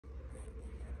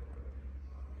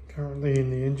Currently in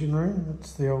the engine room.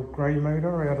 That's the old grey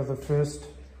motor out of the first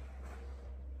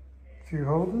few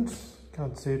Holdens.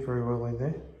 Can't see it very well in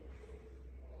there.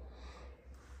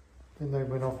 Then they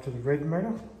went off to the red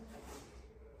motor.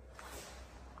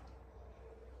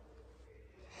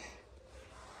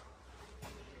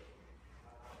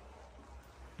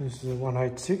 This is a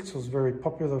 186. It was very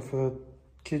popular for the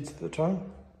kids at the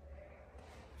time.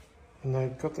 And they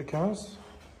got the cars.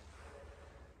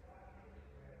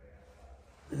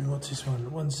 And what's this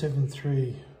one?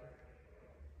 173.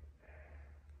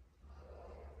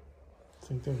 I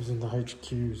think that was in the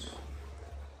HQs.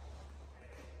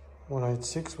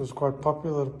 186 was quite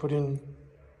popular to put in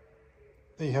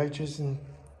EHs and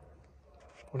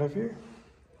what have you.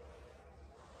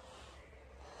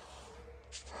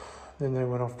 Then they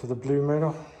went off to the blue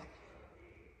motor.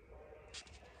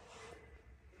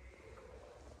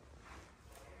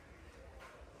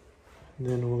 And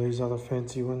then all these other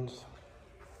fancy ones.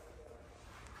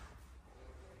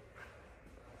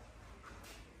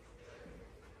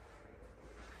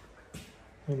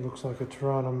 It looks like a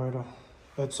Tirana motor.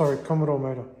 Sorry, Commodore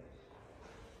motor.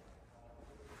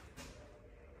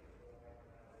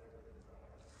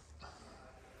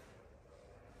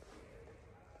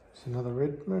 It's another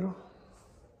red motor.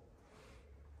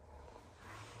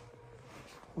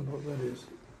 I wonder what that is.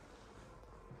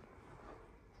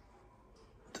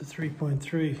 It's a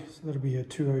 3.3, so that'll be a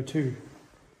 202.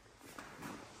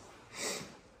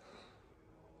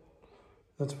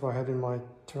 That's what I had in my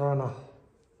Tirana.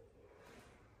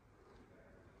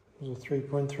 It was a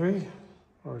 3.3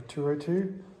 or a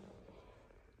 202.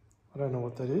 I don't know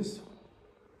what that is.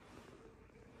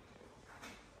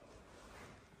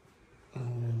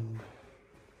 And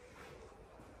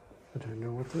I don't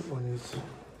know what that one is.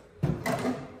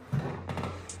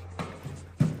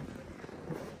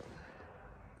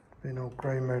 An old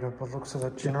grey motor, but looks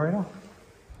like a generator.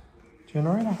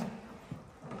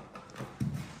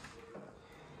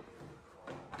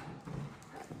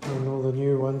 And all the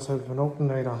new ones have an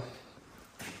alternator.